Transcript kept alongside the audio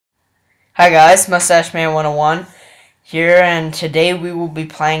Hi guys, Mustache Man 101 here, and today we will be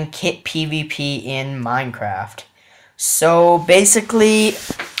playing Kit PvP in Minecraft. So basically,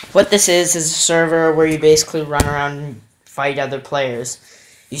 what this is a server where you basically run around and fight other players.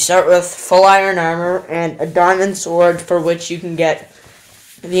 You start with full iron armor and a diamond sword, for which you can get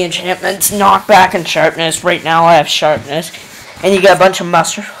the enchantments knockback and sharpness. Right now I have sharpness, and you get a bunch of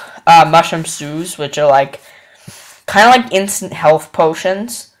mushroom stews, which are like kind of like instant health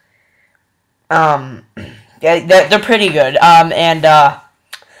potions. Yeah, they're pretty good. There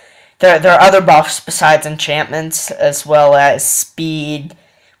are other buffs besides enchantments, as well as speed,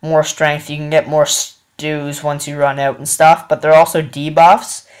 more strength. You can get more stews once you run out and stuff, but there are also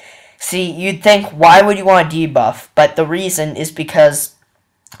debuffs. See, you'd think, why would you want a debuff? But the reason is because,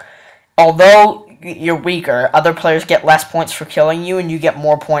 although you're weaker, other players get less points for killing you, and you get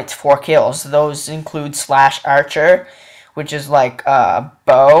more points for kills. Those include slash archer, which is like a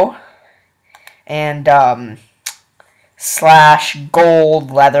bow, and slash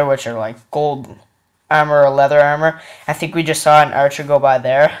gold leather, which are like gold armor or leather armor. I think we just saw an archer go by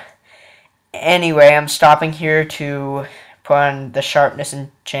there. Anyway, I'm stopping here to put on the sharpness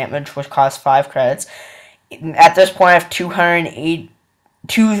enchantment, which costs 5 credits. At this point, I have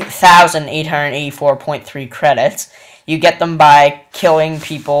 2,884.3 credits. You get them by killing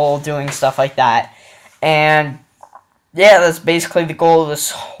people, doing stuff like that. And yeah, that's basically the goal of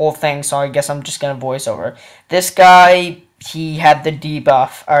this whole thing, so I guess I'm just going to voice over. This guy, he had the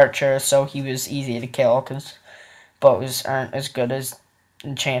debuff archer, so he was easy to kill, because bows aren't as good as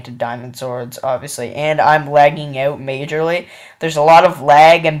enchanted diamond swords, obviously. And I'm lagging out majorly. There's a lot of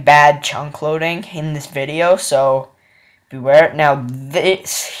lag and bad chunk loading in this video, so beware. Now,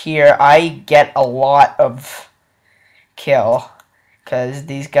 this here, I get a lot of kill, because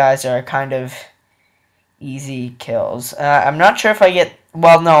these guys are kind of easy kills. I'm not sure if I get...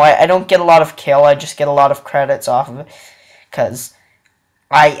 Well, no, I don't get a lot of kill. I just get a lot of credits off of it, because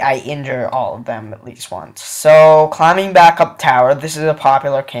I injure all of them at least once. So, climbing back up tower. This is a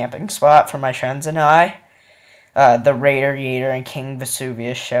popular camping spot for my friends and I. TheRaidergator and King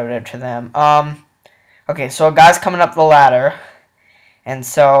Vesuvius, shout out to them. Okay, so a guy's coming up the ladder, and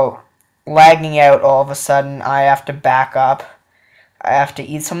so, lagging out all of a sudden, I have to back up. I have to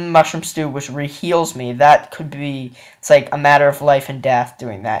eat some mushroom stew, which re-heals me. That could be... It's like a matter of life and death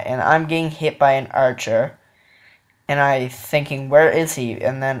doing that. And I'm getting hit by an archer. And I'm thinking, where is he?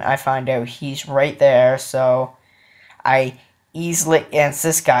 And then I find out he's right there. So I easily... And it's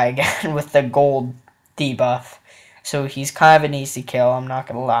this guy again with the gold debuff. So he's kind of an easy kill, I'm not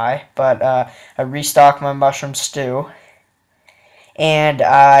going to lie. But I restock my mushroom stew. And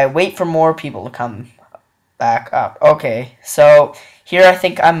I wait for more people to come back up. Okay, so here I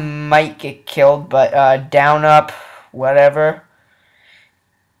think I might get killed, but down, up, whatever.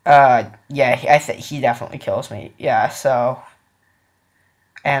 Yeah, I think he definitely kills me. Yeah, so,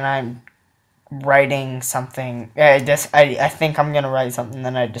 and I'm writing something. I think I'm gonna write something,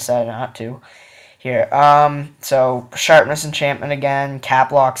 then I decided not to. Here, so sharpness enchantment again.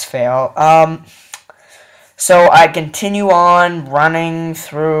 Cap locks fail. So I continue on running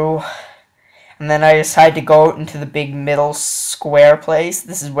through. And then I decide to go out into the big middle square place.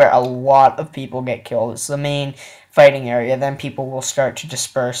 This is where a lot of people get killed. It's the main fighting area. Then people will start to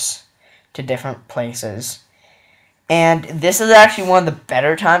disperse to different places. And this is actually one of the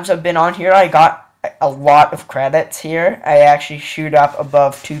better times I've been on here. I got a lot of credits here. I actually shoot up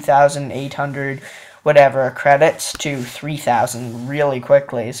above 2,800 whatever credits to 3,000 really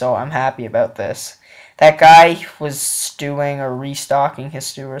quickly. So I'm happy about this. That guy was stewing or restocking his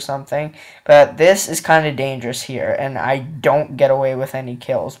stew or something. But this is kind of dangerous here. And I don't get away with any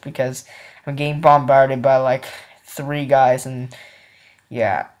kills because I'm getting bombarded by like 3 guys. And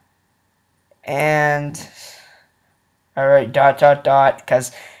yeah. And alright, ...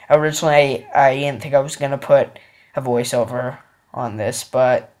 Because originally I didn't think I was going to put a voiceover on this.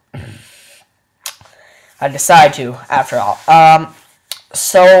 But I decided to after all.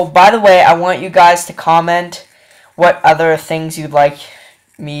 So, by the way, I want you guys to comment what other things you'd like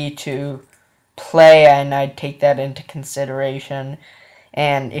me to play, and I'd take that into consideration.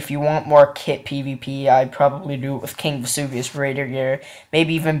 And if you want more Kit PvP, I'd probably do it with King Vesuvius, TheRaidergator,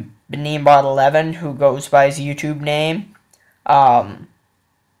 maybe even Bendurrman, who goes by his YouTube name. Bendurrman,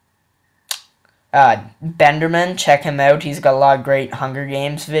 check him out. He's got a lot of great Hunger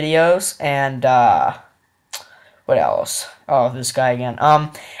Games videos, and what else? Oh, this guy again.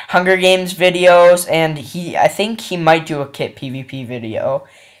 Hunger Games videos, and I think he might do a Kit PvP video.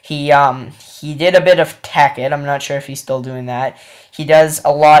 He did a bit of Tekkit. I'm not sure if he's still doing that. He does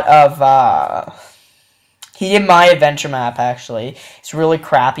a lot of He did my adventure map, actually. It's really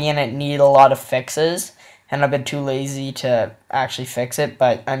crappy, and it needed a lot of fixes, and I've been too lazy to actually fix it,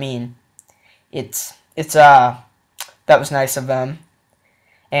 but, I mean, that was nice of him.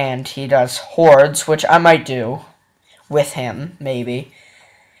 And he does hordes, which I might do with him, maybe.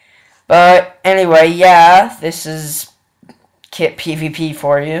 But, anyway, yeah, this is Kit PvP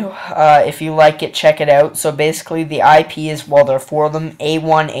for you. If you like it, check it out. So basically the IP is, well, there are 4 of them,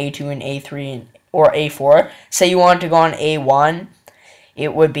 A1, A2, and A3, or A4. Say you want to go on A1,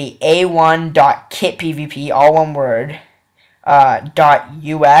 it would be a1.kitpvp, all one word,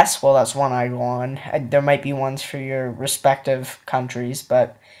 .us, well, that's one I go on. There might be ones for your respective countries,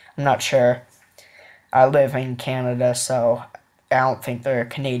 but I'm not sure. I live in Canada, so I don't think there are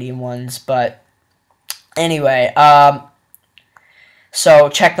Canadian ones, but anyway, so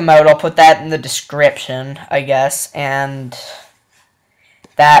check them out. I'll put that in the description, I guess, and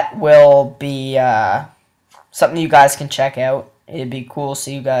that will be something you guys can check out. It'd be cool to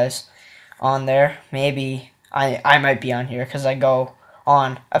see you guys on there. Maybe I might be on here because I go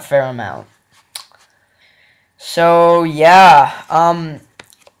on a fair amount. So yeah,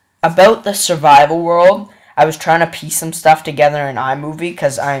 about the survival world, I was trying to piece some stuff together in iMovie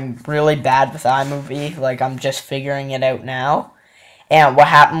because I'm really bad with iMovie. Like, I'm just figuring it out now. And what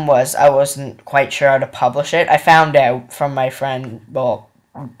happened was I wasn't quite sure how to publish it. I found out from my friend, well,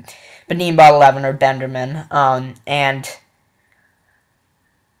 Bendurrman or Bendurrman,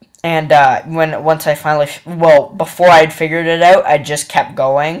 once I finally, well, before I'd figured it out, I just kept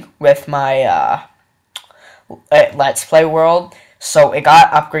going with my Let's Play world. So it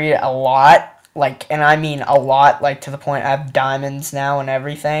got upgraded a lot, like, and I mean a lot, like, to the point I have diamonds now and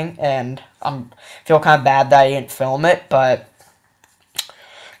everything, and I feel kind of bad that I didn't film it, but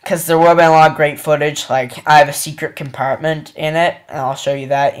because there would have been a lot of great footage. Like, I have a secret compartment in it, and I'll show you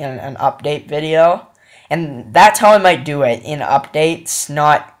that in an update video. And that's how I might do it, in updates,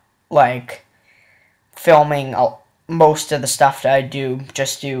 not, like, filming most of the stuff that I do.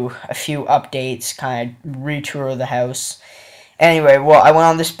 Just do a few updates, kind of retour the house. Anyway, well, I went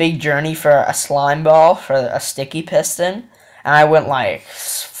on this big journey for a slime ball, for a sticky piston, and I went, like,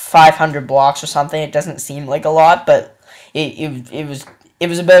 500 blocks or something. It doesn't seem like a lot, but it was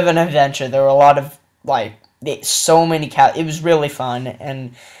a bit of an adventure. There were a lot of, like, so many it was really fun,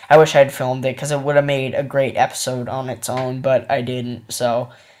 and I wish I had filmed it, because it would have made a great episode on its own, but I didn't, so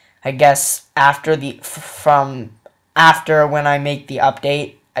I guess after when I make the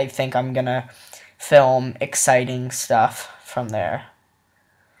update, I think I'm gonna film exciting stuff from there.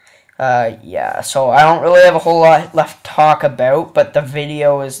 Yeah, so I don't really have a whole lot left to talk about, but the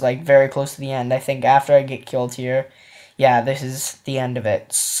video is, like, very close to the end. I think after I get killed here, yeah, this is the end of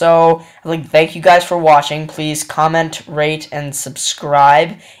it. So, like, thank you guys for watching. Please comment, rate, and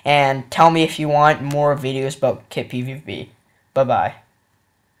subscribe, and tell me if you want more videos about Kit PvP. Bye-bye.